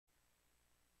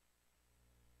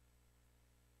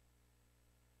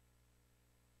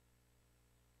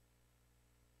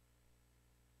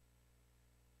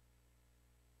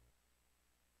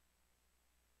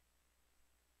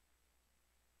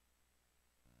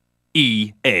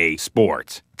EA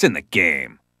Sports. It's in the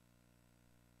game.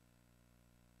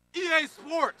 EA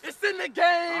Sports. It's in the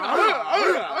game.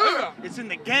 It's in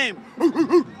the game.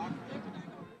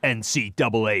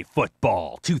 NCAA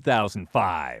Football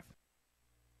 2005.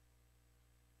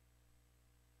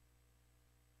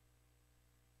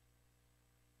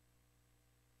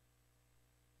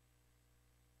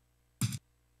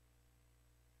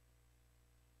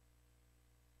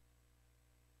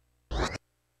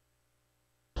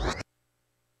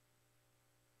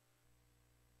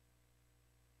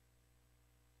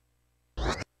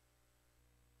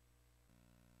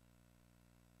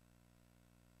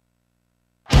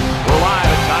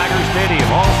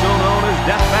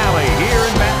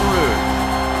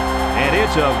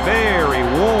 It's a very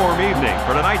warm evening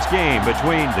for tonight's game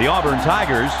between the Auburn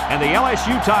Tigers and the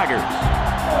LSU Tigers.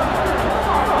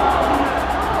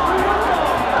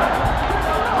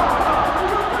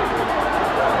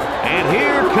 And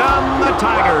here come the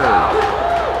Tigers.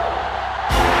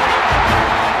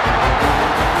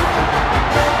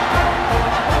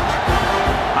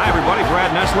 Hi everybody,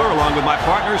 Brad Nessler along with my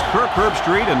partners Kirk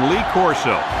Herbstreit and Lee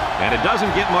Corso. And it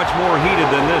doesn't get much more heated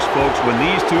than this, folks, when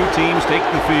these two teams take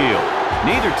the field.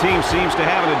 Neither team seems to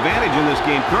have an advantage in this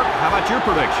game. Kirk, how about your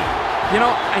prediction? You know,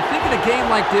 I think in a game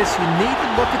like this, you need to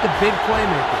look at the big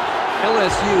playmakers.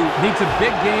 LSU needs a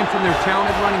big game from their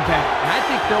talented running back, and I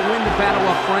think they'll win the battle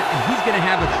up front, and he's going to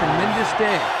have a tremendous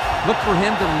day. Look for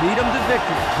him to lead them to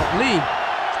victory. But Lee,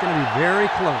 it's going to be very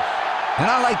close. And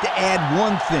I like to add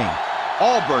one thing.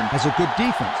 Auburn has a good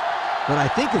defense, but I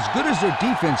think as good as their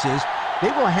defense is,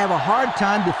 they will have a hard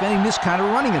time defending this kind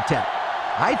of running attack.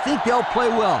 I think they'll play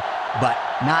well, but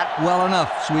not well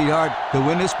enough, sweetheart, to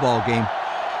win this ball game.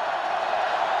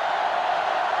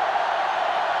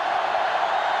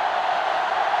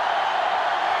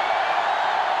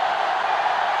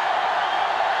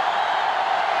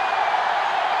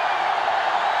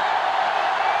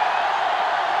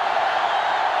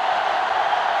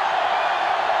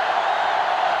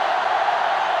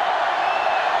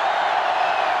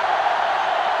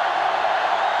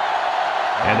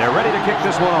 And they're ready to kick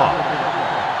this one off.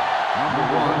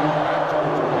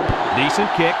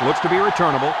 Decent kick, looks to be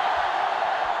returnable.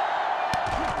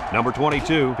 Number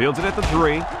 22 fields it at the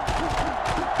 3.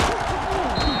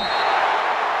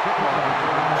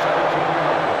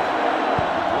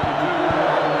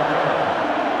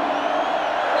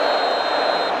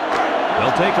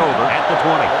 They'll take over at the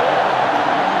 20.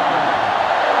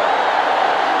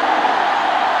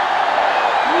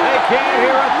 They can't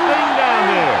hear a thing down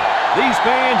there. These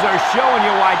fans are showing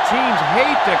you why teams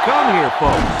hate to come here,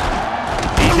 folks.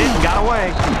 He's hit and got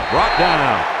away. Brought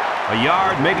down. A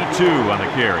yard, maybe 2 on the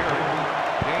carry.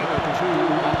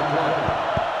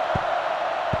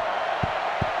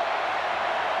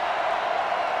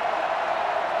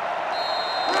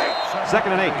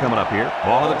 Second and 8 coming up here.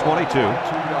 Ball on the 22.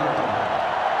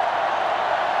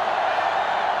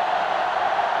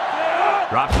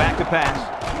 Drops back to pass.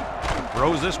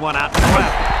 Throws this one out to the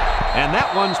left. And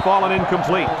that one's fallen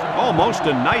incomplete. Almost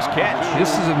a nice catch.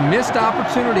 This is a missed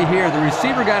opportunity here. The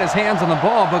receiver got his hands on the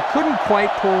ball, but couldn't quite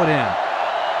pull it in.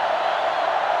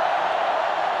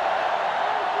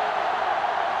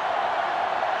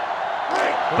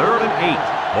 Third and 8.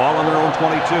 Ball on their own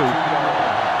 22.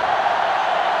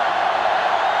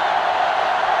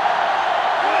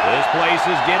 This place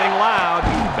is getting loud.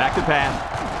 Back to pass.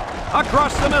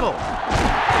 Across the middle.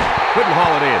 Couldn't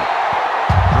haul it in.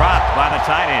 Dropped by the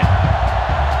tight end.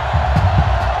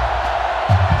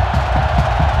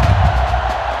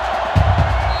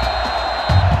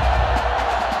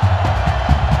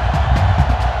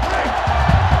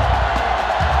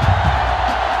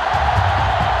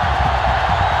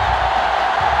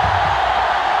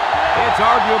 It's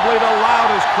arguably the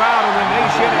loudest crowd in the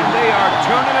nation, and they are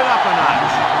turning it up a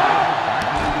notch.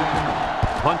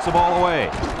 Punts the ball away.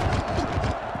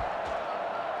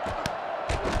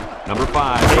 Number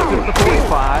 5, takes it to the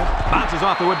 45, bounces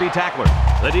off the would-be tackler.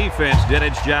 The defense did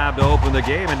its job to open the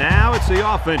game, and now it's the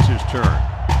offense's turn.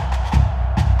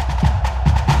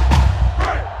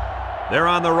 They're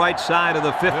on the right side of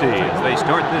the 50 as they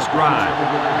start this drive.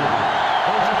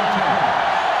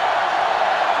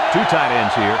 2 tight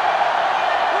ends here.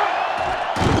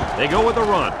 They go with the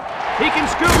run. He can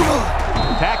scoop.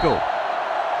 Tackle.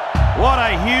 What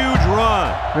a huge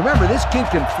run. Remember, this kid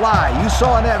can fly. You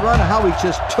saw in that run how he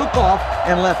just took off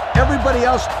and left everybody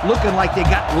else looking like they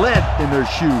got lead in their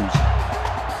shoes.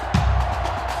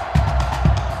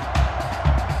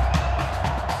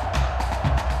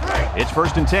 It's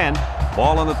 1st and 10.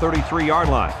 Ball on the 33-yard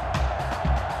line.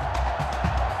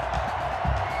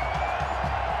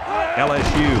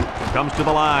 LSU comes to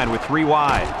the line with 3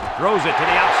 wide. Throws it to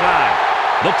the outside.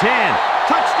 The 10.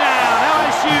 Touchdown,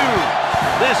 LSU!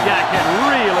 This guy can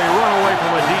really run away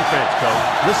from a defense, Coach.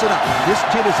 Listen up. This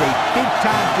kid is a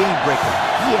big-time game breaker.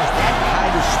 He has that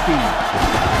kind of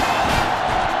speed.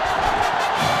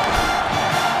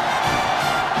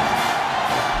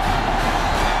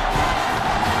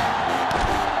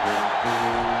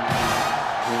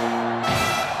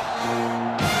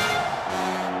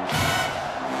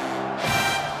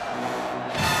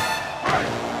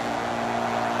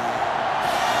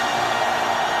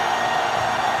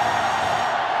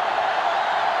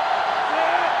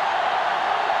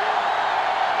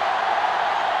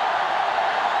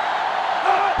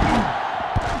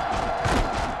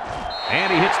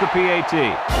 And he hits the PAT.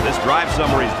 This drive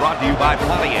summary is brought to you by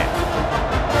Pontiac.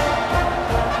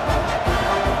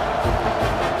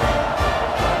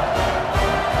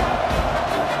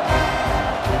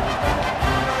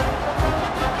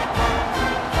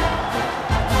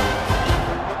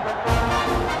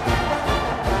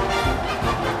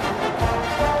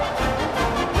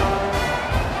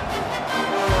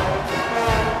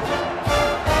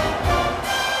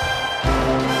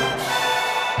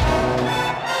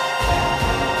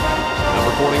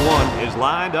 Is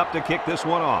lined up to kick this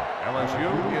one off. LSU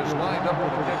is lined up with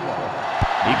the kickoff.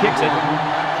 He kicks it.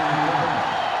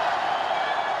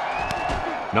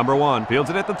 Number 1 fields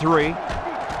it at the 3.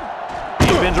 He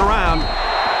spins around.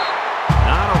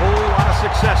 Not a whole lot of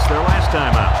success there last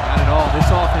time out. Not at all. This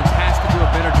offense has to do a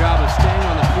better job of staying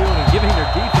on the field and giving their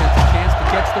defense a chance to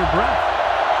catch their breath.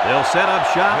 They'll set up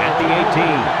shop at the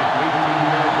 18.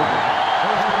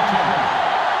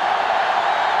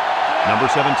 Number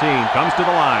 17 comes to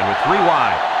the line with 3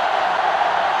 wide.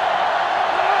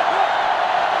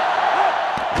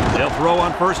 They'll throw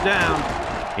on first down.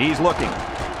 He's looking.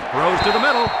 Throws to the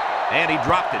middle, and he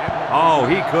dropped it. Oh,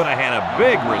 he could have had a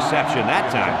big reception that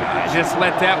time, guys. Just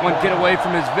let that one get away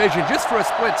from his vision just for a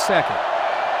split second.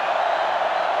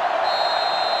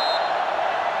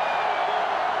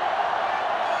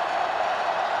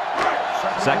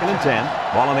 Second and 10.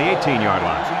 Ball on the 18-yard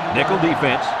line. Nickel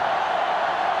defense.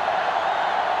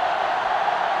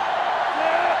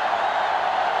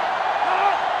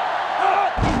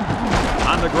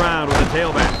 The ground with a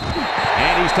tailback.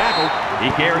 And he's tackled. He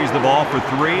carries the ball for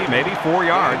 3, maybe 4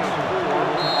 yards.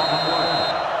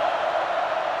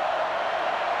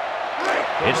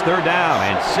 It's third down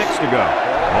and 6 to go.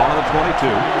 Ball on the 22.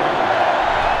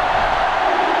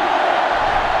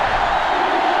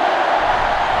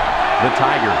 The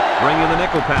Tigers bring in the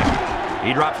nickel package.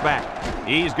 He drops back.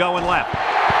 He's going left.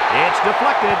 It's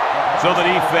deflected, so the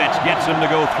defense gets him to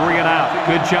go 3 and out.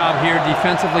 Good job here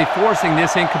defensively forcing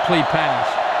this incomplete pass.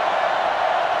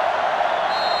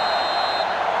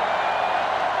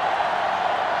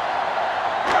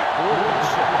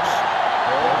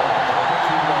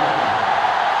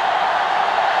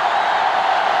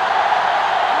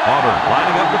 Auburn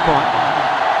lining up the punt.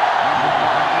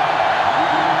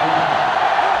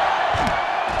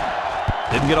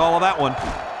 Didn't get all of that one.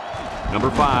 Number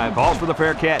 5 calls for the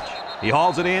fair catch. He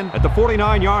hauls it in at the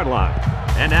 49-yard line.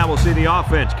 And now we'll see the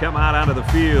offense come out onto the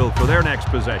field for their next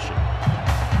possession.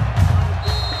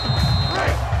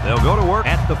 They'll go to work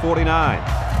at the 49.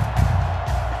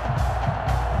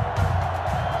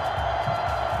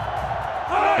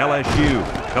 LSU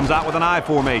comes out with an I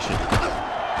formation.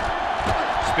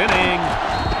 Spinning.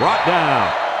 Brought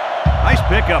down. Nice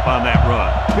pickup on that run.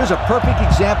 Here's a perfect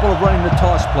example of running the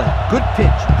toss play. Good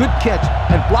pitch, good catch,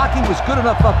 and blocking was good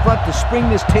enough up front to spring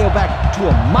this tailback to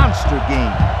a monster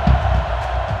gain.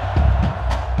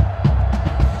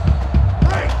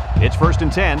 It's first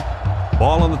and 10.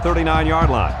 Ball on the 39-yard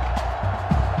line.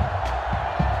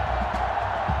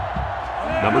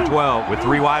 Number 12 with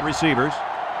 3 wide receivers.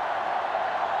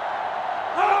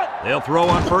 They'll throw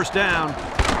on first down.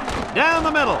 Down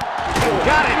the middle.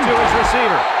 Got it to his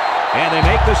receiver. And they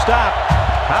make the stop.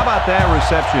 How about that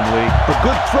reception, Lee? A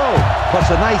good throw,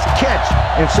 plus a nice catch,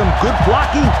 and some good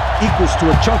blocking equals to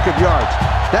a chunk of yards.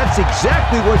 That's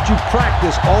exactly what you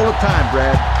practice all the time,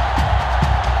 Brad.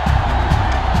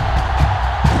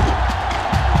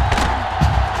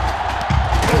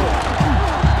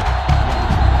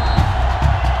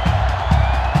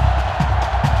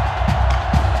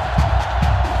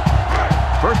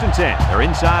 First and 10. They're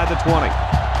inside the 20.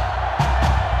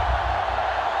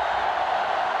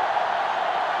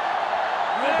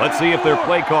 Let's see if their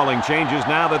play calling changes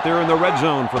now that they're in the red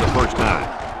zone for the first time.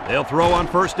 They'll throw on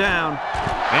first down,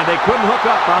 and they couldn't hook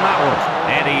up on that one.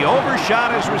 And he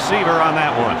overshot his receiver on that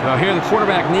one. Well, here the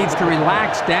quarterback needs to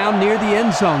relax down near the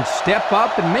end zone, step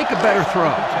up, and make a better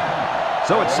throw.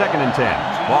 So it's second and 10.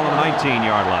 Ball on the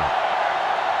 19-yard line.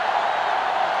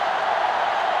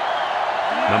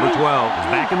 Number 12 is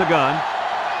back in the gun.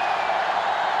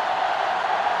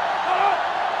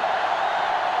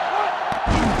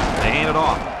 They hand it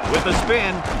off with a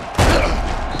spin.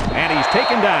 And he's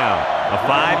taken down. A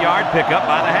 5-yard pickup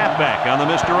by the halfback on the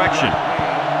misdirection.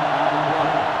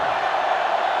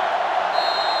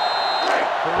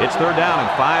 It's 3rd down and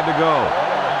 5 to go.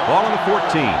 Ball on the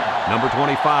 14. Number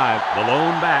 25, the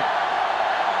lone back.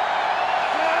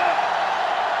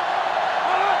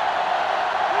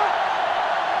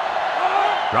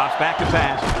 Drops back to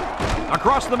pass.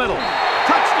 Across the middle.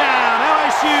 Touchdown,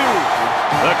 LSU!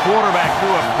 The quarterback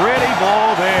threw a pretty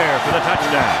ball there for the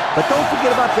touchdown. But don't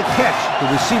forget about the catch. The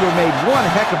receiver made one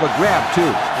heck of a grab,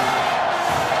 too.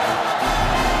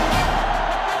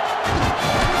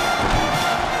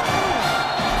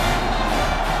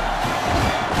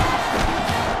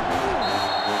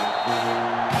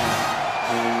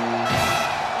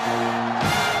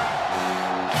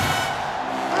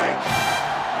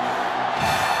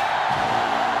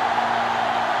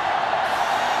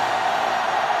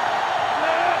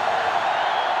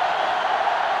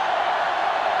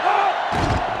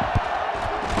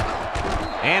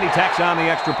 And he tacks on the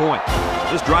extra point.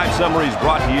 This drive summary is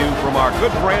brought to you from our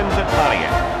good friends at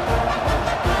Pontiac.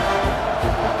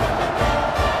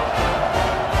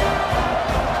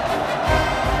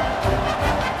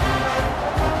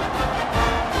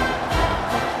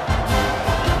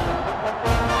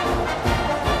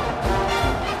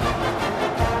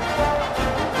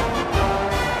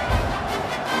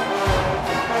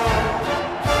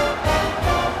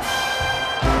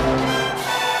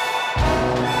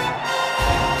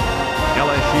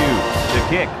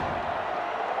 Kick.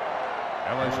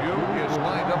 LSU is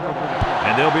lined up for the kick.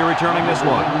 And they'll be returning this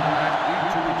one.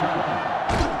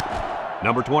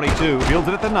 Number 22 fields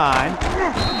it at the 9.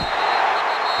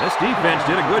 This defense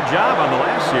did a good job on the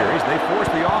last series. They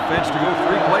forced the offense to go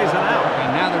 3 plays and out.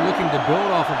 And now they're looking to build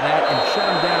off of that and shut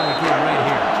them down again right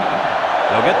here.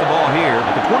 They'll get the ball here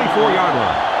at the 24-yard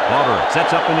line. Auburn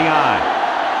sets up in the eye.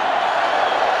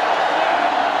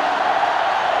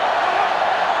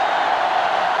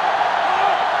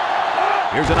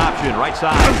 Here's an option, right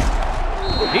side.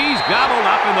 He's gobbled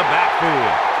up in the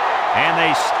backfield. And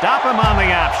they stop him on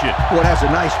the option. Boy, that's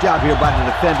a nice job here by the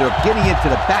defender of getting into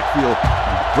the backfield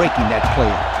and breaking that play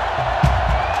up.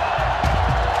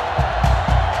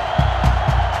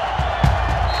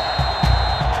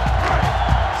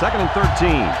 Second and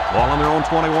 13. Ball on their own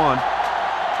 21.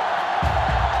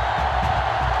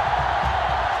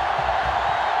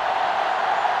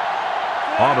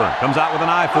 Auburn comes out with an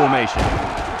I formation.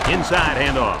 Inside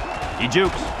handoff. He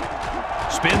jukes.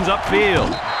 Spins upfield.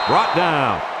 Brought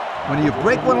down. When you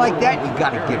break one like that, you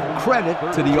got to give credit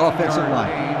to the offensive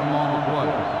line.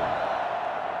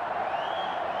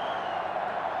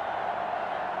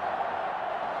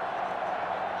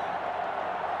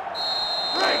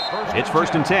 It's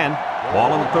 1st and 10.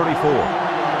 Ball on the 34.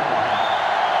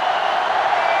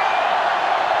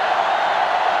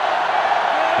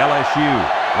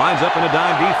 LSU lines up in a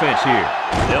dime defense here.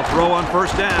 They'll throw on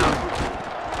 1st down.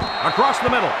 Across the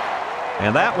middle.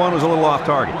 And that one was a little off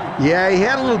target. Yeah, he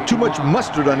had a little too much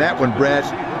mustard on that one, Brad.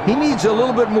 He needs a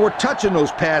little bit more touch in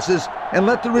those passes and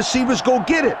let the receivers go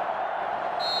get it.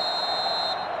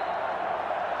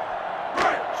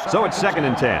 So it's 2nd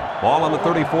and 10. Ball on the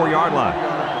 34-yard line.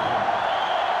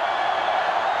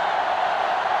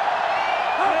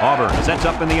 Auburn sets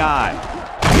up in the I.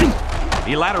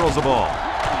 He laterals the ball.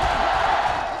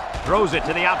 Throws it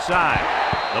to the outside.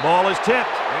 The ball is tipped.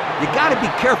 You got to be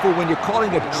careful when you're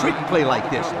calling a trick play like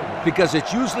this because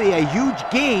it's usually a huge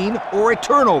gain or a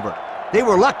turnover. They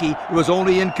were lucky it was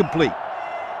only incomplete.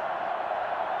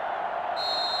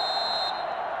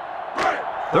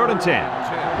 3rd and 10.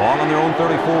 Ball on their own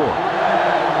 34.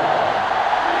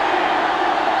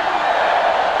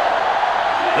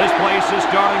 This place is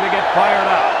starting to get fired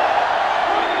up.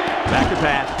 Back to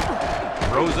pass.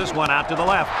 Throws this one out to the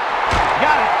left.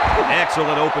 Got it.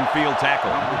 Excellent open field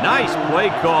tackle. Nice play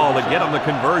call to get them the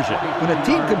conversion. When a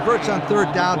team converts on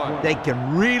 3rd down, they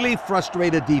can really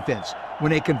frustrate a defense.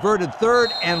 When they converted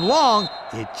 3rd and long,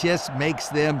 it just makes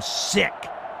them sick.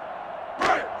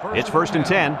 It's 1st and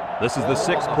 10. This is the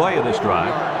 6th play of this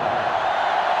drive.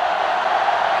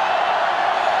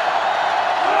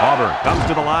 Auburn comes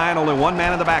to the line, only one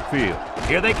man in the backfield.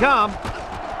 Here they come.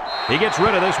 He gets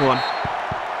rid of this one.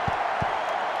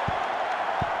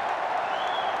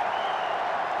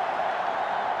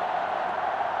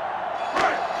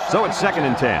 So it's 2nd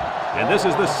and 10. And this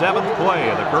is the 7th play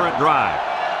of the current drive.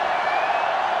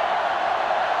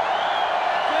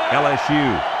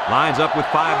 LSU lines up with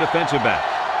 5 defensive backs.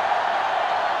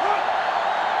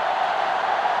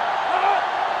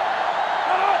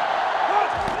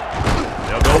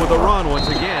 the run once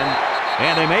again.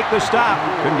 And they make the stop.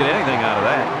 Couldn't get anything out of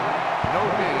that. No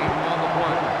gain on the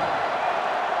play.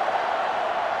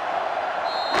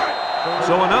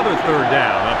 So another third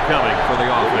down upcoming for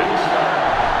the offense.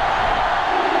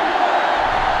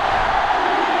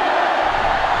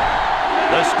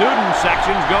 The student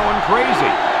section's going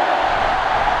crazy.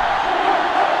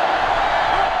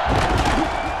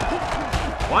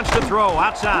 Wants to throw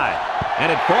outside, and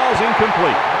it falls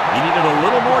incomplete. He needed a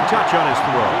little more touch on his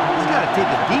throw. He's got to take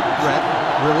a deep breath,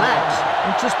 relax,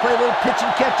 and just play a little pitch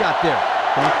and catch out there.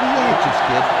 Don't be anxious,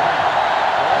 kid.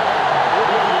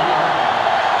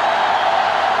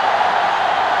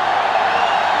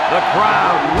 The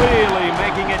crowd really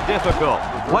making it difficult.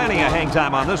 Plenty of hang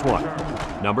time on this one.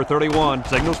 Number 31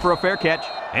 signals for a fair catch,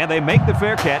 and they make the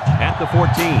fair catch at the 14.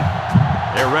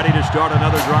 They're ready to start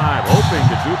another drive, hoping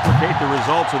to duplicate the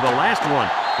results of the last one,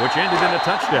 which ended in a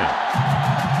touchdown.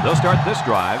 They'll start this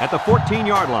drive at the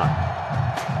 14-yard line.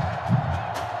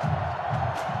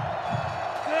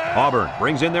 Auburn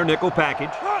brings in their nickel package.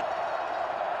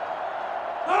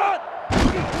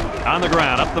 On the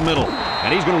ground, up the middle.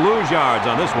 And he's going to lose yards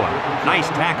on this one. Nice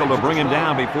tackle to bring him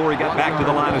down before he got back to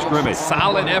the line of scrimmage.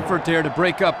 Solid effort there to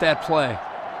break up that play.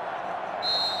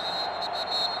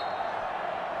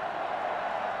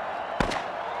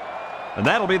 And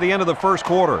that'll be the end of the first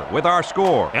quarter with our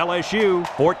score. LSU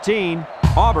 14,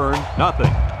 Auburn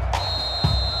nothing.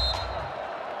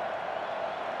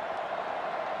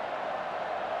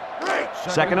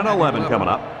 Second and 11 coming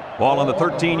up. Ball on the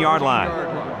 13-yard line.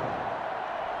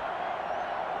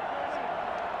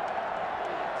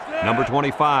 Number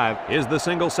 25 is the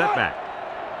single setback.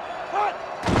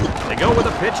 They go with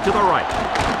a pitch to the right.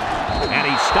 And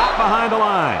he stopped behind the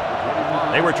line.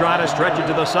 They were trying to stretch it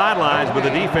to the sidelines, but the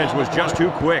defense was just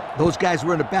too quick. Those guys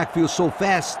were in the backfield so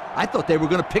fast, I thought they were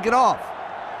going to pick it off.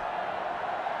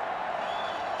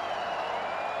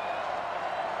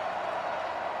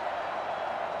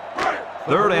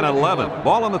 Third and 11.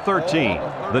 Ball on the 13.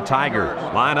 The Tigers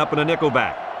line up in a nickel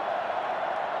back.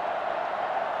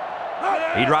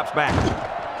 He drops back.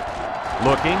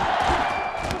 Looking.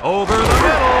 Over the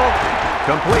middle.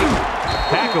 Complete.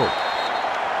 Tackle.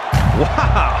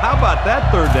 Wow, how about that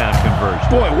third down conversion?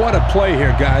 Boy, what a play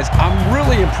here, guys. I'm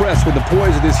really impressed with the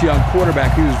poise of this young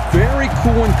quarterback. He was very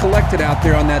cool and collected out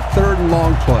there on that third and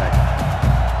long play.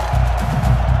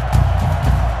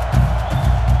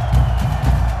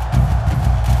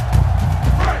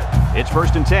 It's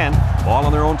first and 10. Ball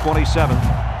on their own 27.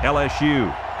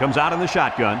 LSU comes out in the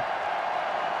shotgun.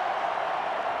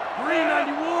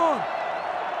 391.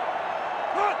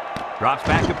 Drops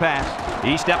back to pass.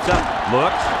 He steps up,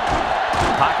 looks,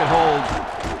 pocket holds,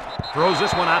 throws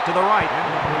this one out to the right.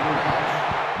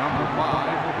 Number 5,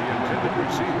 the intended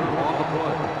receiver on the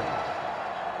play.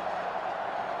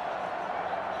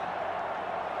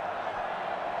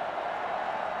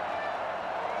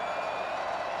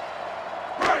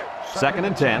 Second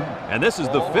and 10, and this is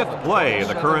the fifth play of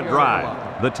the current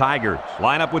drive. The Tigers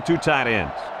line up with two tight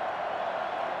ends.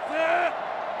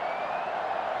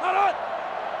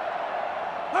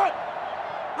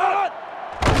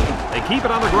 They keep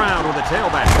it on the ground with a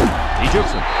tailback. He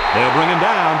jukes him. They'll bring him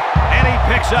down, and he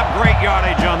picks up great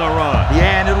yardage on the run.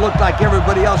 Yeah, and it looked like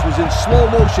everybody else was in slow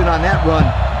motion on that run.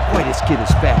 Boy, this kid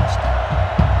is fast.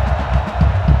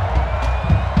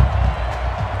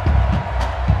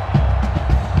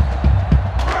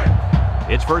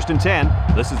 It's first and 10.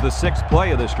 This is the sixth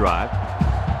play of this drive.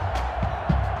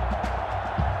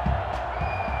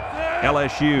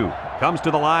 LSU comes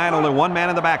to the line, only one man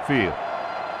in the backfield.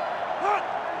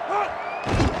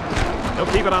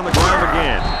 He'll keep it on the ground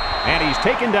again. And he's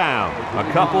taken down. A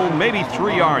couple, maybe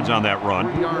 3 yards on that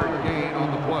run. 3-yard gain on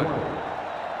the play.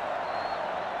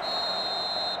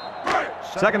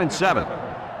 Second and 7.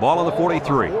 Ball on the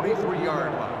 43.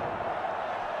 43-yard line.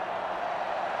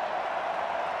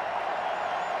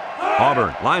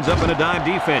 Auburn lines up in a dime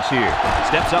defense here.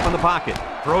 Steps up in the pocket.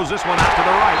 Throws this one out to the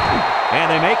right.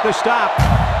 And they make the stop.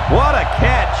 What a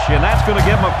catch, and that's going to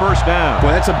give them a first down.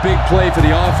 Boy, that's a big play for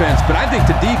the offense, but I think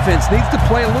the defense needs to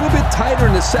play a little bit tighter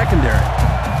in the secondary.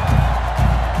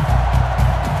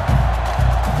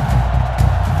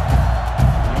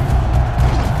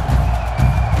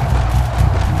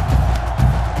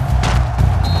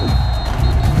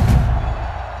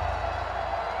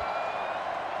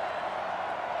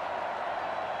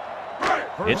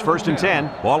 It's first and 10.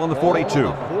 Ball on the 42.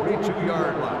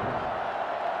 42-yard line.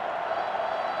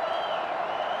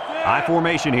 High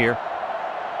formation here.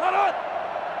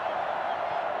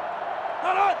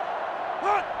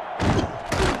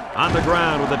 On the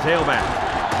ground with the tailback.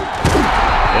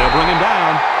 They'll bring him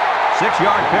down.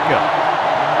 6-yard pickup.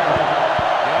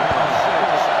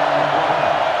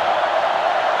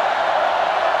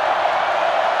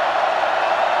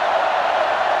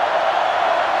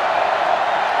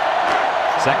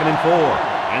 2nd and 4.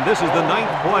 And this is the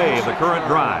 9th play of the current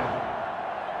drive.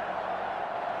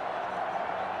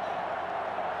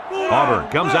 Auburn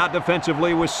comes out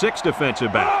defensively with 6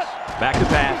 defensive backs. Back to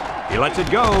pass. He lets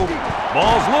it go.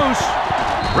 Ball's loose.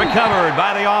 Recovered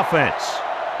by the offense.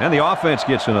 And the offense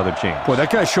gets another chance. Boy, that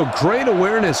guy showed great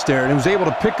awareness there and was able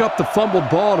to pick up the fumbled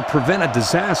ball to prevent a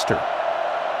disaster.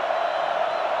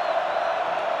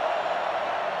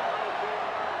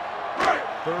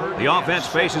 The offense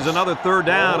faces another 3rd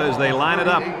down as they line it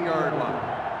up.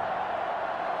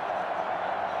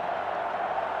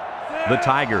 The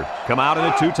Tigers come out in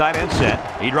a 2 tight end set.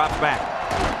 He drops back.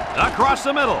 Across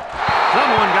the middle.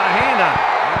 Someone got a hand on it.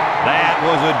 That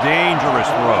was a dangerous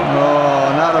throw. Oh,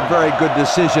 not a very good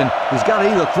decision. He's got to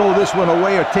either throw this one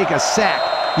away or take a sack.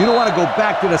 You don't want to go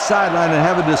back to the sideline and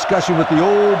have a discussion with the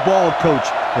old ball coach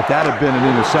if that had been an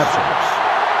interception.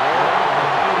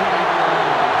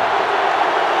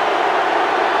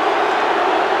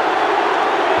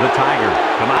 The Tigers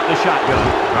come out in the shotgun.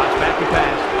 Drops back to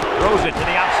pass. Throws it to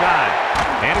the outside.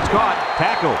 And it's caught.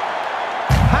 Tackle.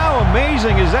 How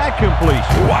amazing is that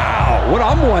completion? Wow. What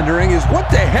I'm wondering is what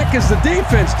the heck is the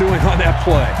defense doing on that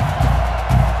play?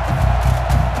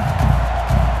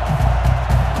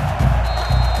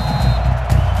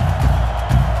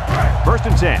 1st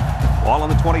and 10. Ball on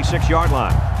the 26-yard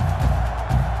line.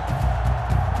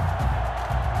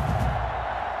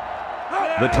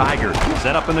 The Tigers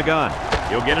set up in the gun.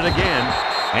 He'll get it again.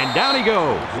 And down he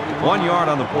goes. 1 yard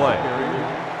on the play.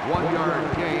 1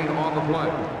 yard gain on the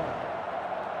play.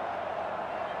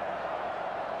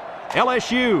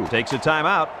 LSU takes a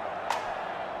timeout.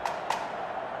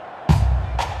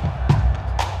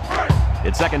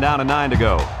 It's 2nd down and 9 to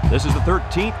go. This is the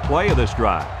 13th play of this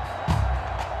drive.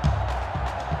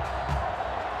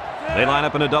 They line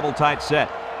up in a double tight set.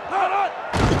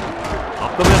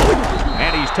 Up the middle.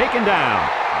 And he's taken down.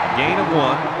 A gain of 1.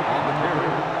 On the carry.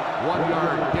 1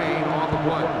 yard gain on the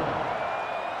play.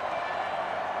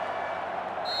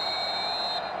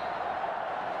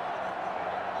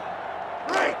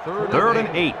 3rd and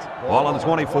 8. Ball on the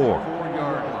 24.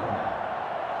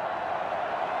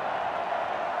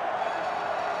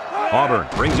 Auburn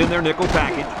brings in their nickel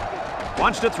package.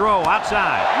 Wants to throw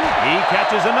outside. He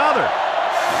catches another.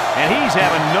 And he's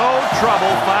having no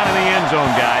trouble finding the end zone,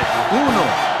 guys. 1,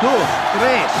 2,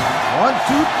 3. 1,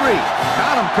 2, 3.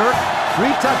 Got him, Kirk.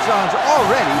 3 touchdowns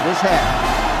already this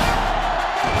half.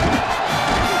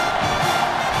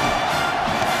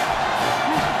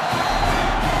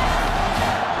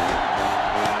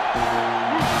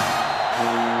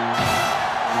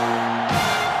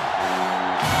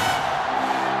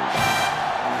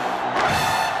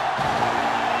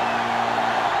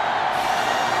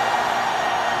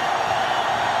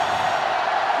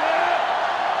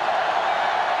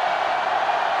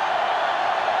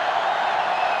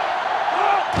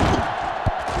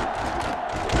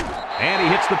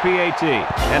 The PAT.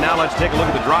 And now let's take a look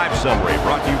at the drive summary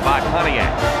brought to you by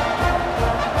Pontiac.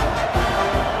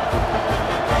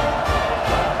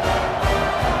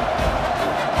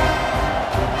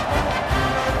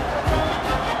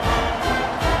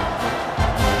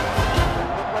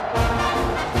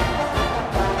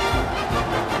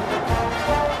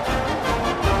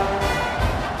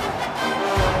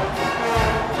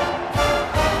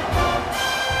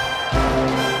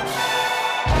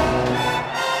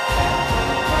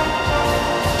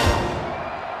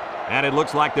 And it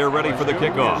looks like they're ready for the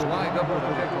kickoff.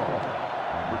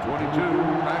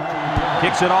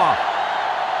 Kicks it off.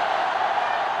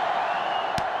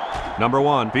 Number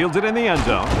 1 fields it in the end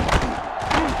zone.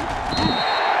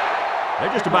 They're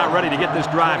just about ready to get this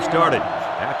drive started.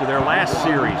 After their last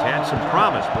series had some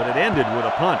promise, but it ended with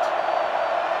a punt.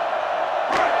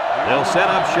 They'll set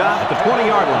up shop at the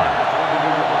 20-yard line.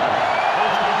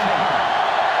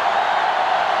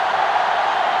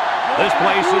 This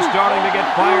place is starting to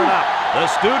get fired up. The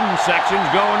student section's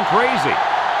going crazy.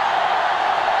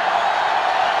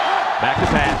 Back to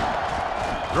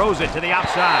pass. Throws it to the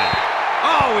outside.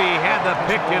 Oh, he had the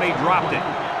pick and he dropped it.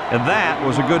 And that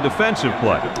was a good defensive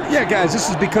play. Yeah, guys, this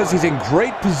is because he's in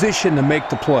great position to make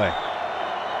the play.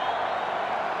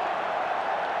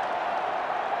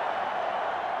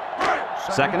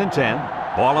 Second and 10.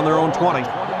 Ball on their own 20.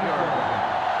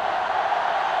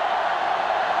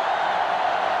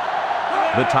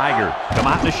 The Tigers come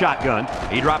out in the shotgun.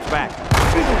 He drops back.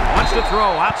 Wants to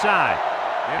throw outside.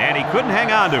 And he couldn't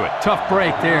hang on to it. Tough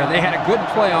break there. They had a good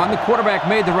play on. The quarterback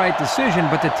made the right decision,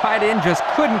 but the tight end just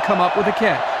couldn't come up with a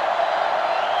catch.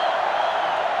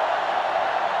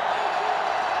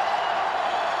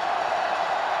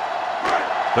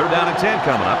 Third down and 10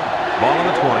 coming up. Ball on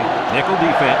the 20. Nickel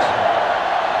defense.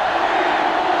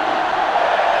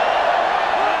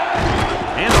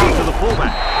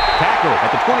 fullback. Tackle at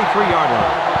the 23-yard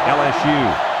line. LSU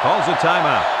calls a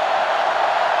timeout.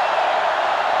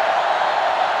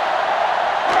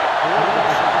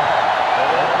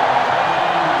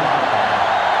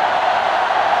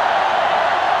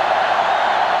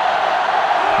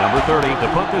 Number 30 to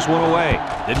punt this one away.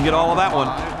 Didn't get all of that one.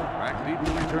 Back deep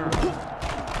to return.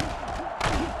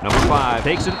 Number 5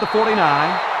 takes it at the 49.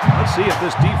 Let's see if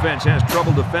this defense has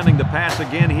trouble defending the pass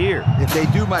again here. If they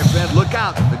do, my friend, look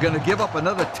out. They're going to give up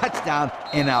another touchdown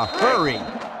in a hurry.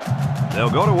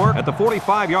 They'll go to work at the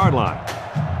 45-yard line.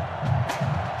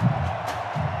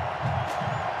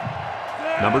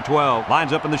 Number 12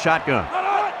 lines up in the shotgun.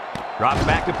 Drops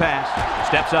back to pass.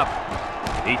 Steps up.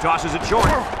 He tosses it short.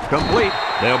 Complete.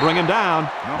 They'll bring him down.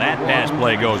 That pass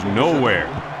play goes nowhere.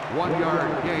 1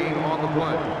 yard gain on the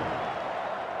play.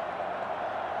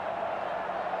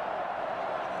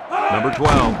 Number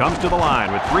 12 comes to the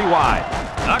line with 3 wide.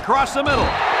 Across the middle.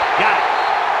 Got it.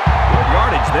 Good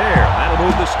yardage there. That'll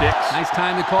move the sticks. Nice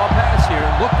time to call pass here.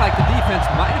 Looked like the defense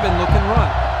might have been looking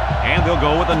run. And they'll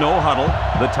go with a no huddle.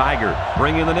 The Tigers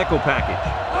bring in the nickel package.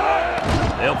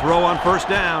 They'll throw on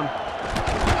first down.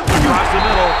 Across the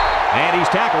middle. And he's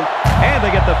tackled. And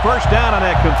they get the first down on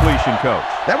that completion, Coach.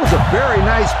 That was a very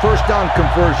nice first down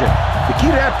conversion. The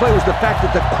key to that play was the fact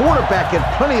that the quarterback had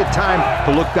plenty of time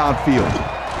to look downfield.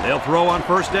 They'll throw on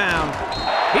first down.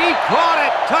 He caught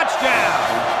it. Touchdown.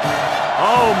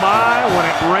 Oh, my. When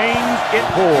it rains, it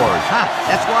pours. Ha,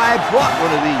 that's why I brought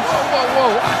one of these.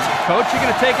 Whoa. Watch it, Coach. You're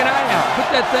going to take an eye out. Put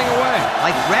that thing away.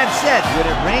 Like Brad said, when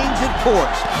it rains, it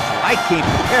pours. I came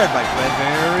prepared, my friend.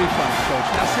 Very funny, Coach.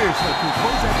 Now, seriously, can you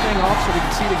close that thing off so we can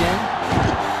see the game?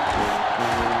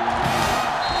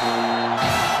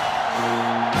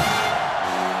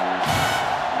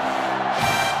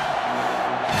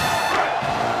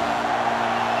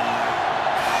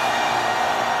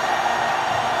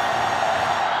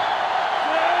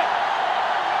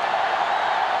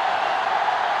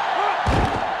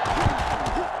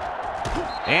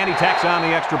 And he tacks on the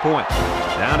extra point.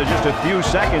 Down to just a few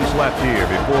seconds left here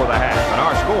before the half. And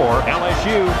our score,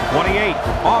 LSU 28,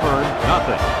 Auburn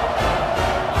nothing.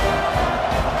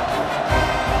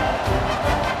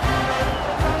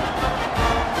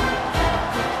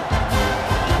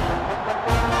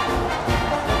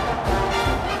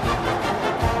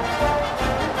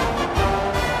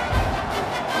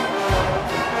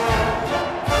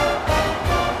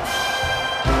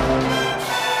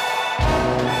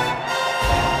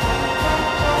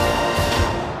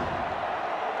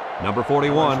 Number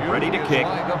 41, ready to kick.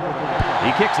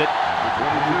 He kicks it.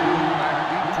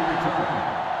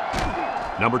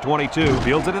 Number 22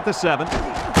 fields it at the 7. This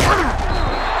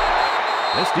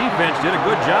defense did a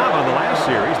good job on the last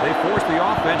series. They forced the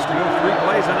offense to go 3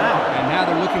 plays and out. And now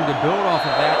they're looking to build off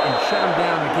of that and shut them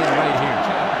down again right here.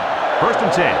 First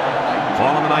and 10.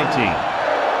 Ball on the 19.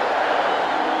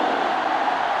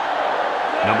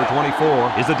 Number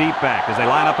 24 is the deep back as they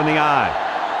line up in the I.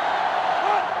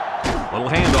 Little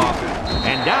handoff,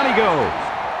 and down he goes.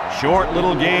 Short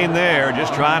little gain there,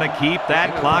 just trying to keep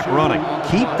that clock running.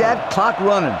 Keep that clock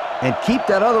running and keep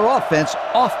that other offense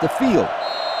off the field.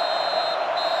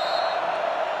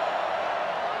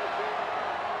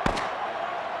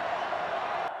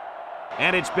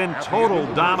 And it's been total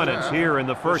dominance here in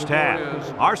the first half.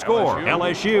 Our score,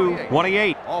 LSU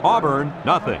 28, Auburn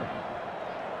nothing.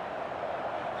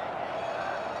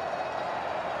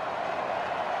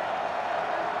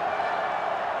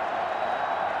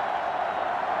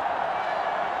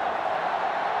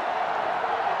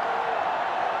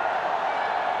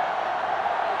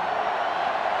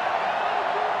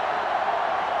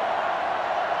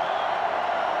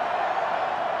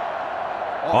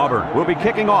 Auburn will be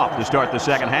kicking off to start the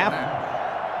second half.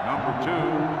 Number 2,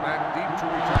 back deep to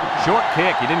return. Short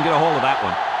kick. He didn't get a hold of that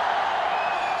one.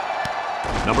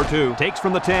 Number 2 takes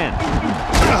from the 10.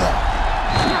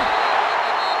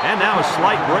 And now a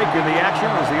slight break in the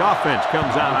action as the offense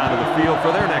comes out onto the field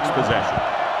for their next possession.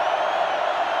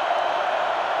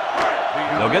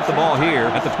 They'll get the ball here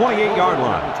at the 28-yard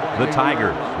line. The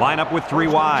Tigers line up with 3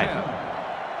 wide.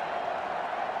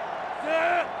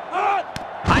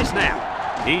 High snap.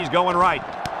 He's going right.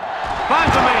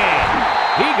 Finds a man.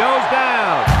 He goes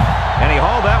down. And he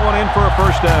hauled that one in for a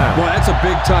first down. Well, that's a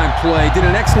big-time play. Did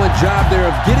an excellent job there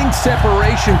of getting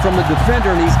separation from the defender,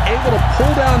 and he's able to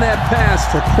pull down that pass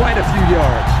for quite a few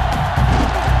yards.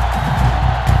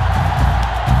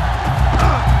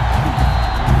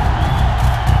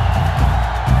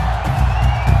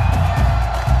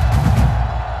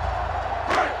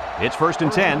 It's first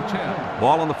and 10.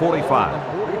 Ball on the 45.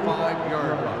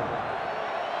 45-yard line.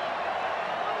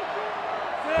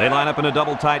 They line up in a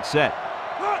double tight set.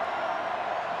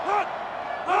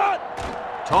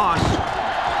 Toss.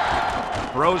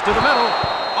 Throws to the middle.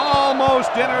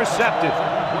 Almost intercepted.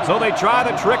 So they try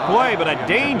the trick play, but a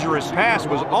dangerous pass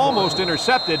was almost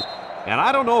intercepted. And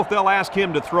I don't know if they'll ask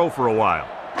him to throw for a while.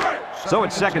 So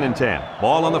it's 2nd and 10.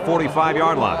 Ball on the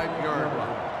 45-yard line.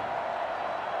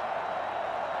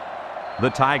 The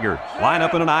Tigers line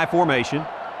up in an I formation.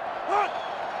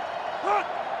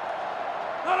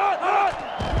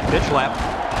 Pitch left.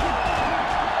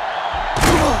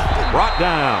 Brought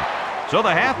down. So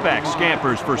the halfback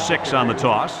scampers for 6 on the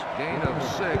toss. Gain of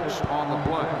 6 on the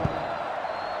play.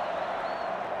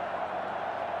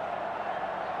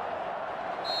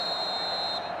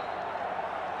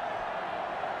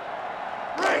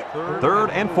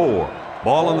 Third and 4.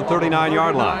 Ball on the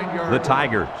 39-yard line. The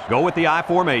Tigers go with the I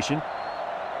formation.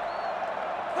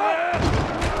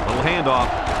 Little handoff.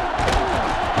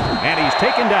 And he's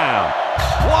taken down.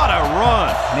 What a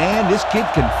run. Man, this kid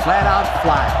can flat out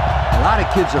fly. A lot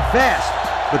of kids are fast,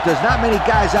 but there's not many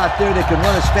guys out there that can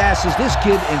run as fast as this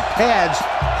kid in pads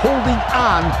holding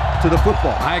on to the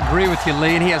football. I agree with you,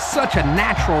 Lee, and he has such a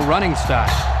natural running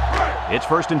style. It's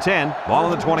 1st and 10. Ball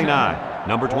on the 29.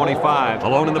 Number 25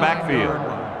 alone in the backfield.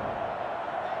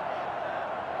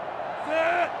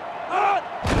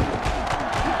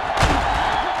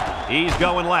 He's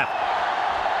going left.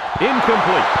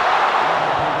 Incomplete.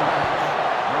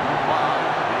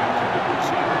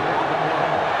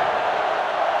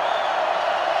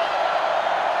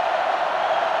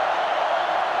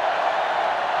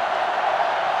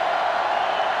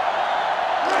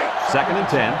 Second and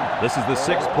 10. This is the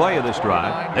 6th play of this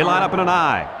drive. They line up in an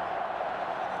I.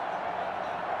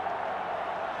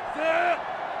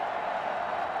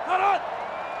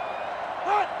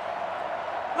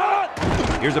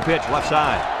 Here's a pitch left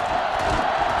side.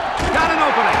 Got an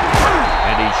opening.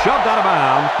 And he's shoved out of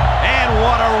bounds. And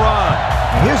what a run.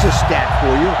 And here's a stat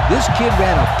for you. This kid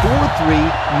ran a 4.3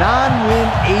 non-win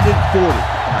aided 40.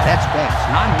 Now that's fast.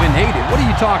 Non-win aided? What are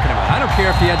you talking about? I don't care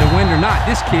if he had to win or not.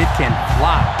 This kid can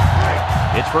fly.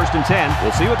 It's 1st and 10.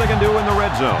 We'll see what they can do in the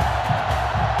red zone.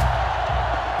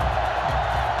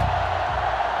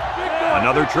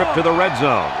 Another trip to the red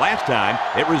zone. Last time,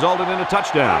 it resulted in a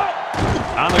touchdown.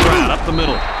 On the ground, up the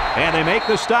middle. And they make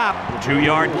the stop.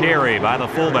 2-yard carry by the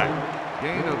fullback.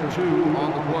 Gain of 2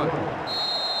 on the play.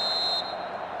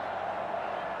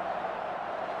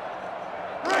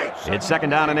 It's 2nd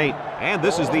down and 8. And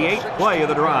this is the 8th play of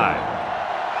the drive.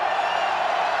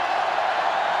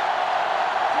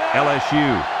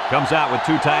 LSU comes out with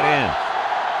 2 tight ends.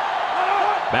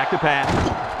 Back to pass.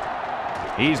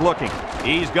 He's looking.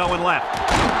 He's going left.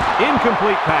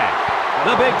 Incomplete pass.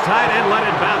 The big tight end let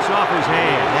it bounce off his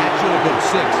hand. That should have been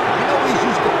 6. You know he's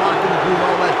used to blocking and doing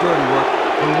all that dirty work.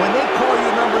 And when they call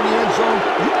your number in the end zone,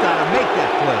 you've got to make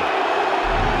that play.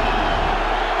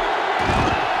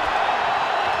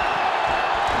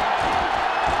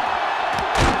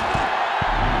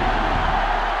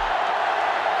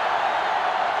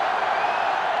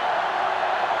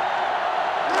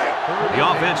 The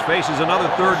offense faces another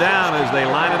 3rd down as they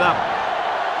line it up.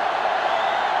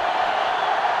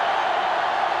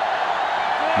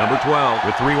 Number 12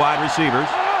 with 3 wide receivers.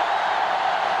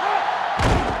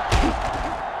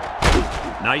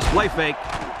 Nice play fake.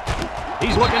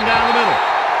 He's looking down the middle.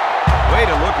 Way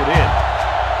to look it in.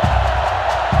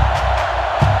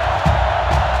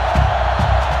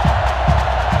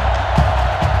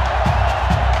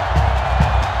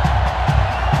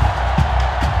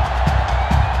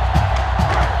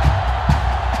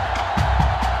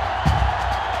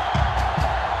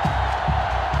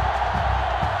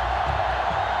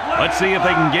 Let's see if they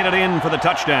can get it in for the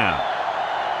touchdown.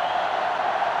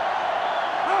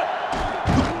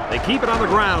 They keep it on the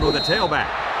ground with a tailback.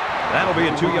 That'll be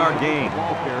a 2-yard gain.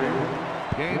 Ball carrier.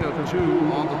 Gain of 2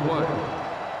 on the play.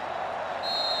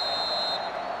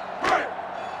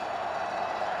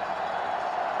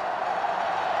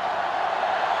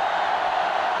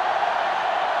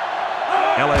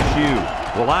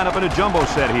 LSU will line up in a jumbo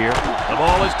set here. The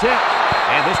ball is tipped.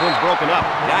 And this one's broken up.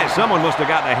 Guys, someone must have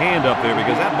gotten a hand up there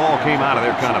because that ball came out of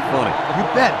there kind of funny. You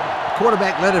bet. The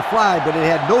quarterback let it fly, but it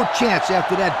had no chance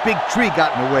after that big tree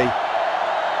got in the way.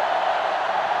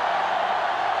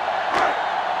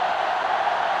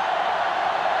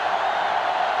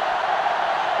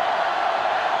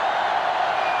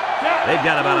 They've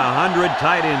got about 100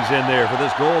 tight ends in there for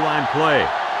this goal line play.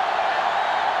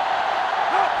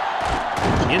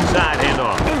 Inside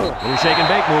handoff. Little shake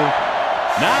and bake move.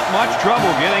 Not much trouble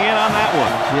getting in on that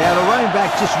one. Yeah, the running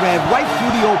back just ran right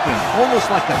through the opening, almost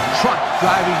like a truck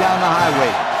driving down the highway.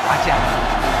 Watch out.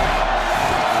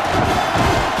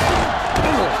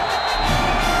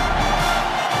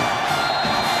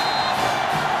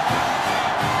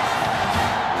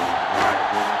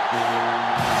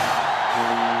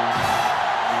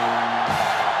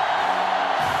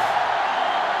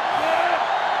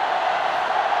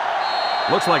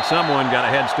 Looks like someone got a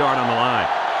head start on the line.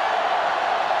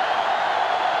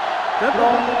 Good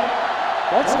ball.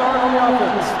 Let's start on the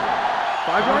offense.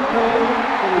 5-yard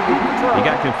penalty. He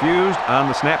got confused on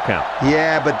the snap count.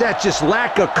 Yeah, but that's just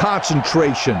lack of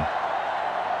concentration.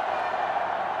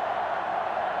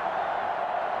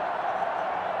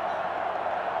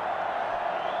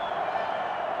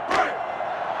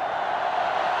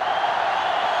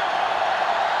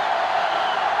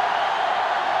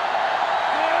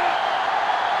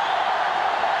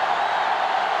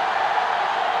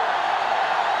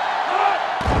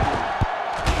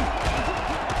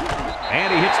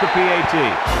 And he hits the PAT.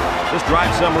 This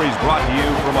drive summary is brought to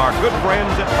you from our good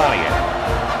friends at Pontiac.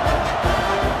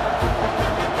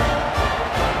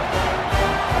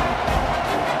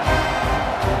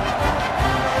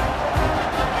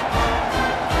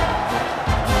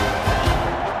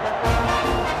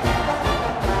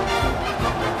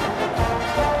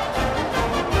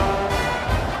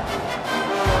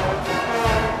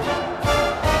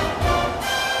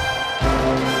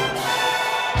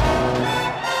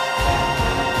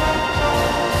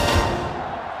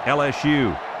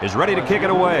 LSU is ready to kick it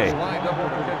away. He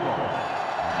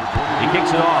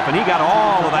kicks it off, and he got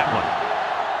all of that one.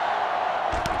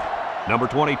 Number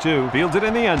 22 fields it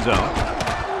in the end zone.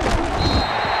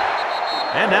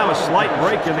 And now a slight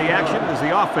break in the action as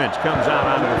the offense comes out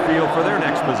onto the field for their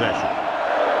next possession.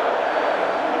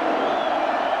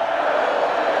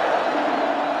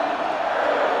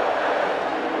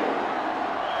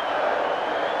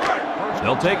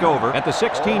 They'll take over at the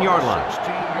 16-yard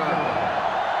line.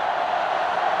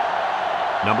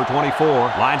 Number 24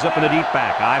 lines up in a deep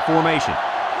back, I formation.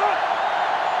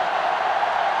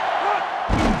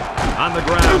 On the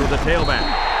ground with the tailback.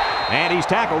 And he's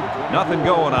tackled. Nothing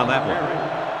going on that one.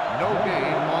 No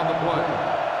gain on the play.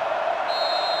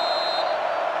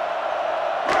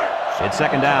 It's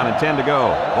second down and 10 to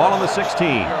go. Ball on the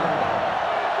 16.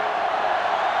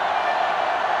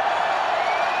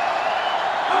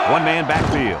 One-man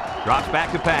backfield. Drops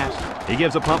back to pass. He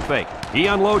gives a pump fake. He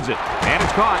unloads it. And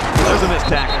it's caught. There's a missed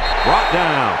tackle. Brought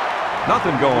down.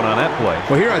 Nothing going on that play.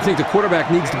 Well, here I think the quarterback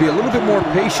needs to be a little bit more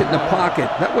patient in the pocket.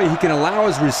 That way he can allow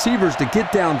his receivers to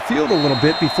get downfield a little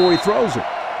bit before he throws it.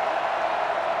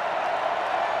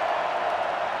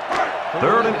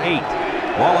 3rd and 8.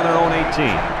 Ball on their own 18.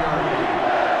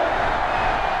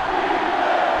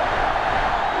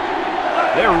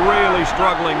 They're really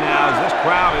struggling now as this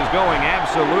crowd is going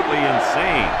absolutely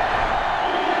insane.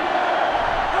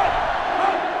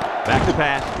 Back to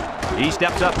pass. He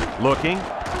steps up, looking,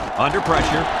 under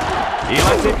pressure. He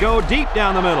lets it go deep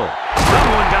down the middle.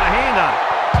 Someone got a hand on it.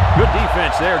 Good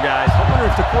defense there, guys. I wonder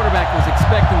if the quarterback was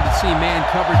expecting to see man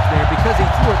coverage there because he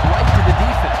threw it right to the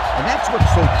defense. And that's what's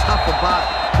so tough about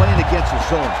playing against a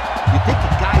zone. You think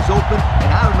the guy's open, and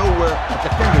out of nowhere, a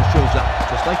defender shows up,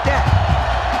 just like that.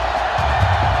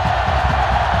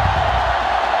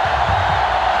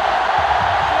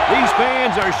 These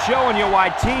fans are showing you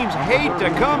why teams hate to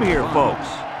come here, folks.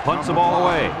 Punts the ball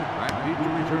away.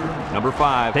 Number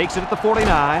 5 takes it at the 49.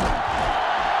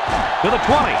 To the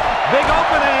 20. Big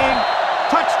opening.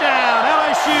 Touchdown,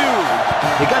 LSU.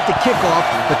 They got the kickoff,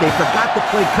 but they forgot to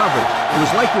play coverage. It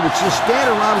was like they would just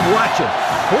stand around watching.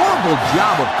 Horrible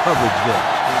job of coverage there.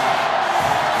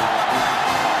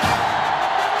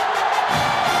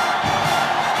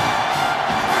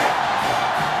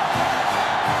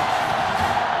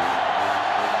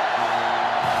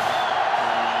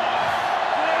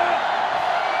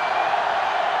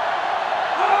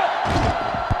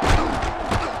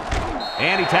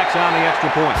 And he tacks on the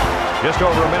extra point. Just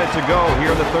over a minute to go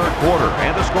here in the 3rd quarter.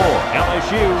 And the score,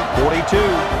 LSU 42,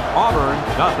 Auburn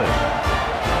nothing.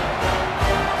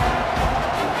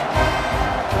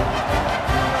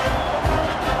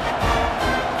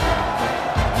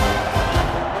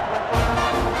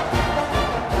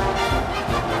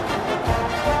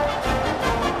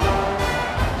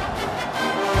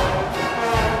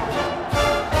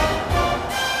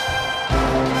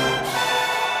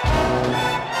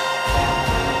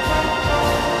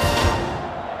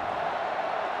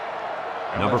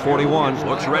 Number 41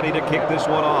 looks ready to kick this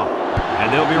one off.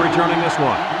 And they'll be returning this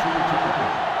one.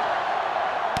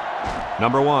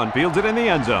 Number 1 fields it in the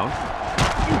end zone.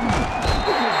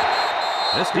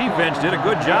 This defense did a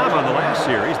good job on the last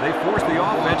series. They forced the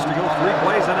offense to go 3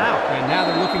 plays and out. And now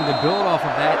they're looking to build off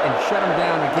of that and shut them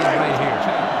down again right here.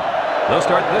 They'll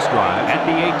start this drive at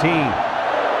the 18.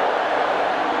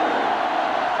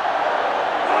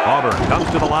 Auburn comes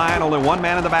to the line, only one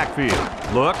man in the backfield.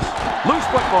 Looks, loose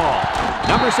football.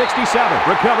 Number 67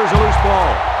 recovers a loose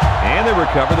ball. And they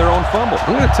recover their own fumble.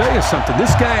 I'm going to tell you something.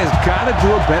 This guy has got to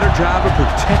do a better job of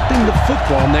protecting the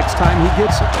football next time he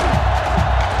gets it.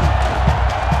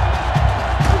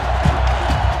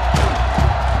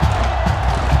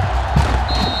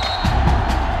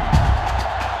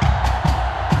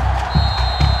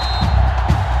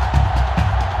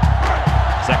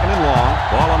 Second and long.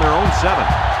 Ball on their own 7.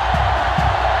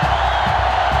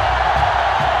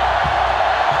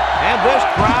 And this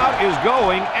crowd is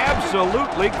going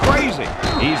absolutely crazy.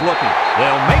 He's looking.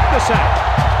 They'll make the sack.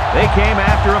 They came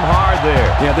after him hard there.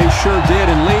 Yeah, they sure did.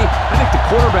 And Lee, I think the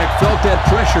quarterback felt that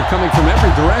pressure coming from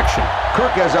every direction.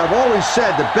 Kirk, as I've always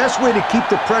said, the best way to keep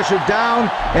the pressure down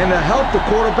and to help the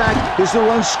quarterback is to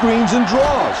run screens and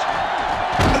draws.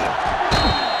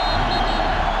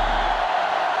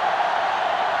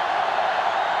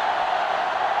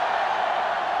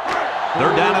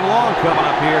 Third down and long coming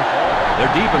up here.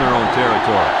 They're deep in their own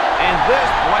territory. And this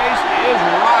place is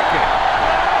rocking.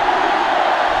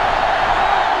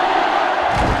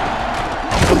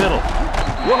 Up the middle.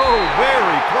 Whoa,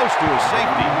 very close to a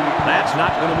safety. That's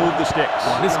not going to move the sticks.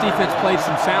 This defense played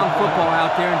some sound football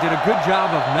out there and did a good job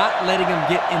of not letting them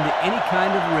get into any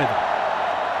kind of rhythm.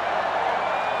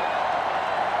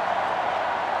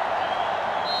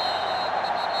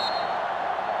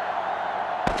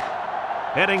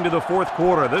 Heading to the fourth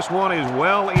quarter, this one is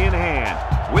well in hand.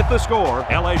 With the score,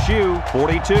 LSU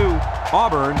 42,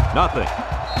 Auburn nothing.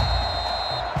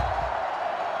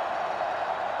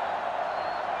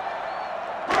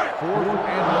 Fourth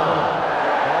and long.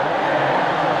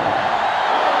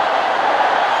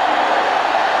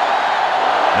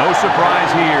 No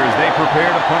surprise here as they prepare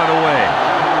to punt it away.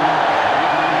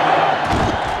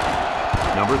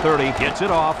 Number 30 gets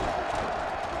it off.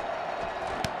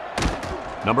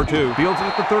 Number 2 fields it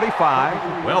at the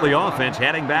 35. Well, the offense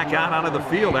heading back out onto the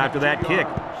field after that kick,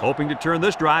 hoping to turn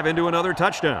this drive into another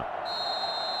touchdown.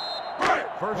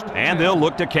 And they'll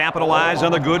look to capitalize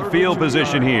on the good field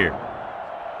position here.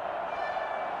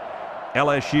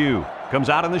 LSU comes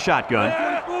out in the shotgun.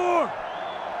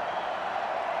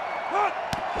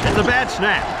 It's a bad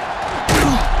snap.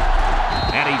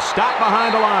 And he's stopped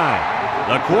behind the line.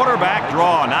 The quarterback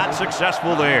draw not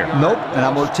successful there. Nope, and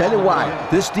I'm going to tell you why.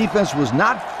 This defense was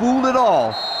not fooled at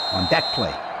all on that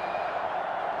play.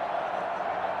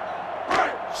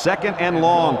 Second and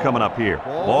long coming up here.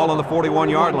 Ball on the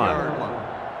 41-yard line.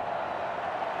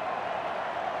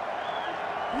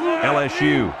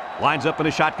 LSU lines up in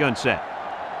a shotgun set.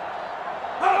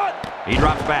 He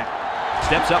drops back.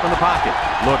 Steps up in the pocket.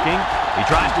 Looking. He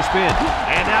tries to spin.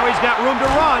 And now he's got room to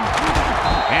run.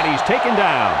 And he's taken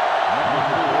down.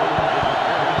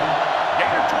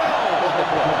 Gain of 12 on the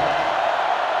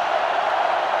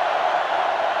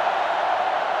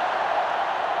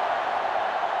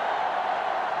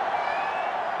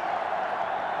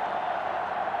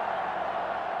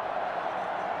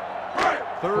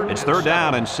play. It's third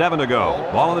down and 7 to go.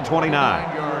 Ball on the 29.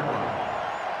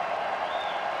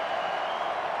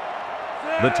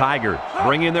 The Tigers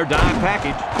bring in their dime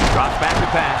package. Drops back to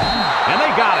pass. And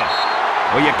they got it.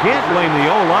 Well, you can't blame the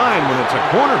O-line when it's a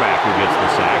cornerback who gets the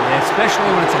sack.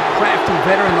 Especially when it's a crafty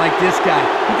veteran like this guy.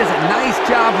 He does a nice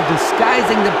job of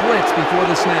disguising the blitz before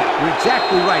the snap. You're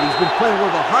exactly right. He's been playing one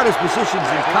of the hardest positions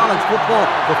in college football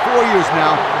for 4 years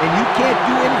now, and you can't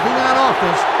do anything on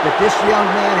offense that this young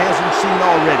man hasn't seen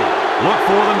already. Look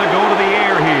for them to go to the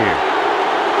air here.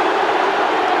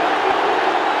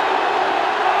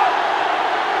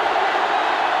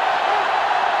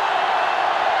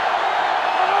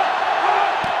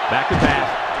 Back to pass.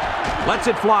 Lets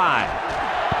it fly.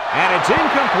 And it's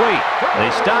incomplete. They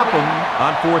stop him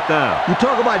on fourth down. You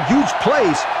talk about huge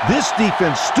plays. This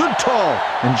defense stood tall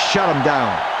and shut him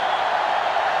down.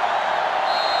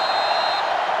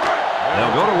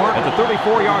 They'll go to work at the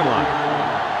 34-yard line.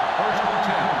 First and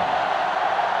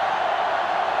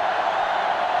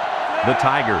 10. The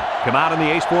Tigers come out in the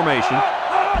ace formation.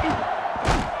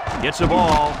 Gets the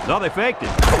ball. No, they faked it.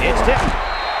 It's tipped.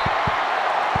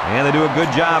 And they do a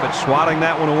good job at swatting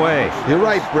that one away. You're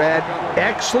right, Brad.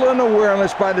 Excellent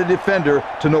awareness by the defender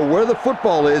to know where the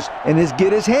football is and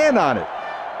get his hand on it.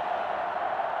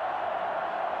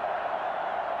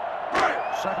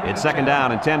 It's second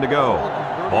down and 10 to go.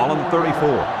 Ball on the 34.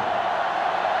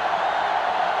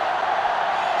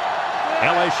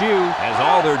 LSU has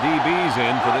all their DBs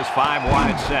in for this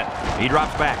 5-wide set. He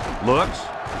drops back, looks,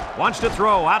 wants to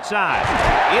throw outside,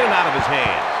 in and out of his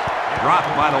hands. Dropped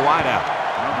by the wideout.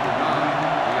 Number 9,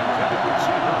 the intended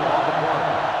receiver on the play.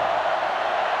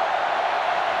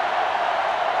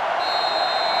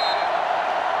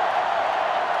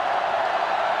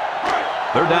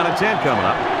 Third down and 10 coming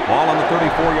up. Ball on the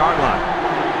 34-yard line.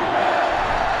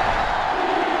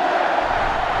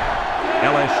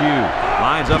 LSU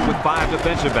lines up with 5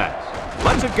 defensive backs.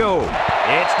 Lets it go.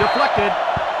 It's deflected.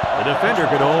 The defender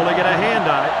could only get a hand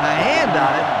on it. A hand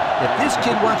on it? If this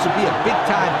kid wants to be a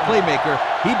big-time playmaker,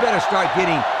 he better start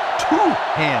getting 2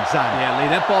 hands on it. Yeah, Lee,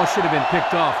 that ball should have been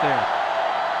picked off there.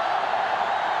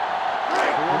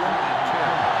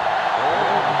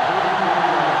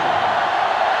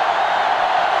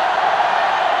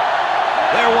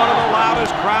 They're one of the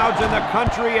loudest crowds in the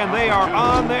country, and they are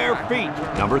on their feet.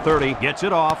 Number 30 gets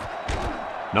it off.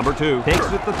 Number 2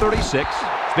 takes it to 36.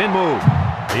 Spin move.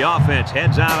 The offense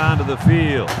heads out onto the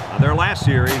field. On their last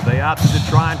series, they opted to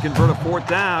try and convert a 4th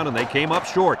down, and they came up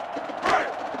short.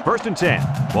 1st and 10.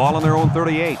 Ball on their own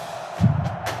 38.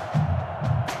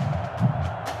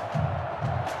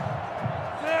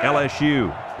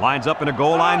 LSU lines up in a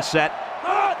goal line set.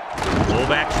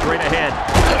 Fullback straight ahead.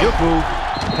 Good move.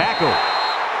 Tackle.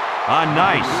 A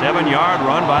nice 7-yard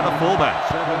run by the fullback.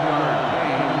 7-yard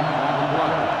gain on the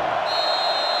run.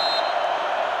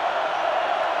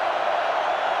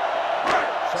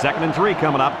 2nd and 3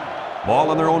 coming up. Ball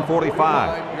on their own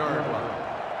 45.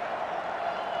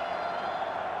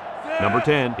 Number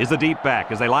 10 is the deep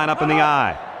back as they line up in the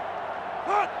I.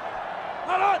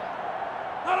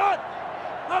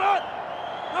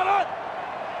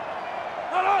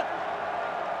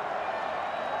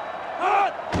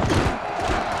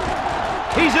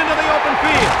 He's into the open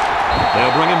field.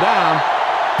 They'll bring him down.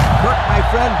 Kirk, my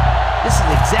friend, this is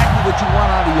exactly what you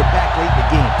want out of your back late in the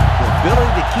game. The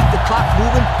ability to keep the clock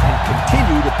moving and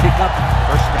continue to pick up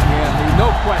first down. Yeah, Lee,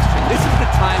 no question. This is the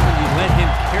time when you let him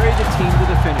carry the team to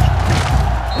the finish line.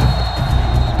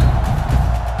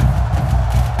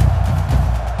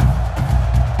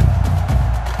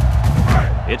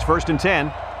 It's 1st and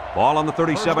 10. Ball on the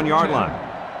 37-yard line.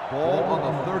 Ball on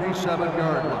the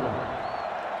 37-yard line.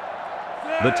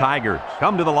 The Tigers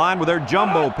come to the line with their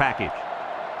jumbo package.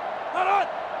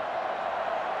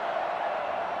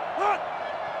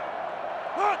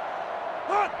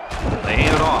 They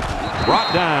hand it off.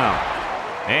 Brought down.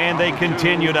 And they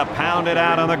continue to pound it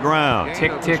out on the ground.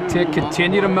 Tick, tick, tick.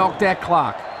 Continue to milk that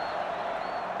clock.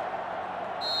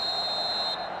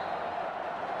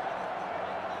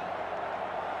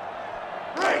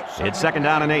 It's 2nd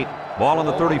down and 8. Ball on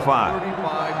the 35.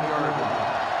 35-yard line.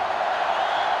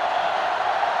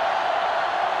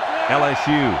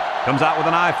 LSU comes out with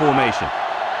an I formation.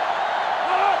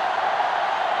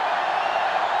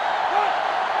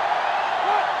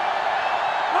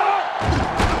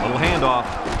 Little handoff.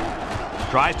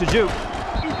 Tries to juke.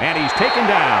 And he's taken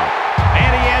down.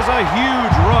 And he has a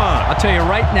huge run. I'll tell you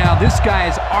right now, this guy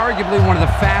is arguably one of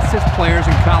the fastest players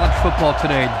in college football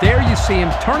today. There you see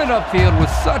him turn it upfield with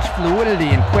such fluidity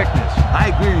and quickness.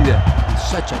 I agree with you. He's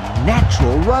such a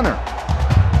natural runner.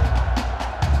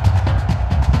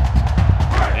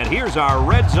 And here's our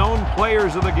red zone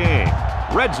players of the game.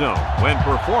 Red zone, when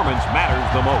performance matters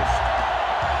the most.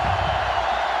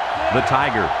 The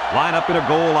Tigers line up in a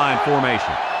goal line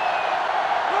formation.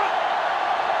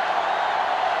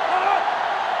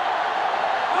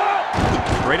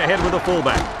 Straight ahead with the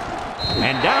fullback.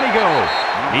 And down he goes.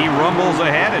 He rumbles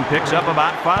ahead and picks up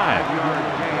about 5.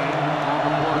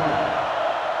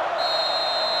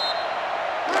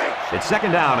 It's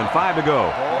 2nd down and 5 to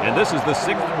go. And this is the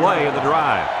 6th play of the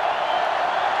drive.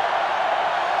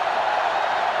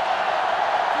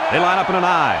 They line up in an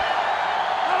I.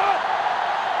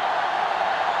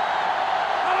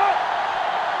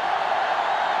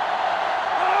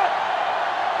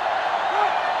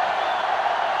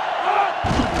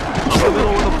 Up the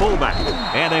middle with the fullback.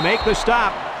 And they make the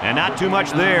stop. And not too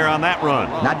much there on that run.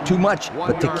 Not too much,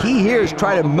 but the key here is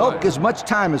try to milk as much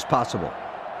time as possible.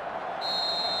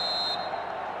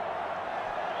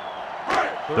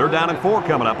 3rd down and 4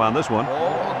 coming up on this one.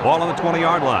 Ball on the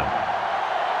 20-yard line.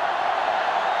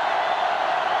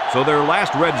 So their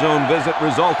last red zone visit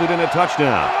resulted in a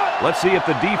touchdown. Let's see if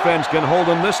the defense can hold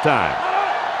them this time.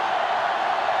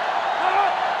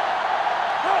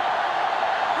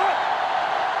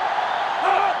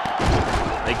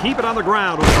 They keep it on the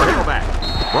ground with the tailback.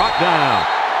 Brought down.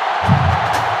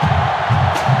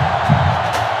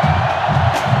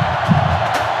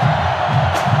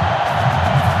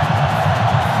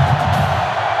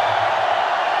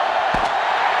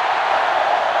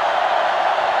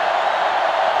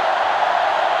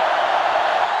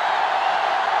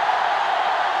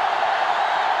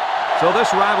 So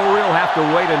this rivalry will have to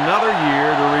wait another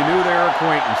year to renew their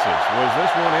acquaintances. Was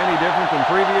this one any different than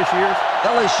previous years?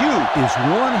 LSU is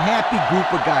one happy group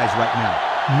of guys right now.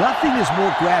 Nothing is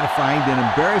more gratifying than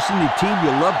embarrassing the team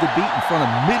you love to beat in front of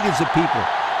millions of people.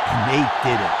 And they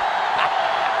did it.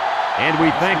 And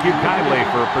we thank you kindly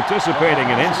for participating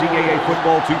in NCAA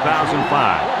Football 2005.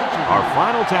 Our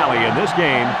final tally in this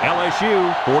game, LSU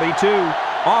 42,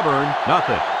 Auburn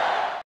nothing.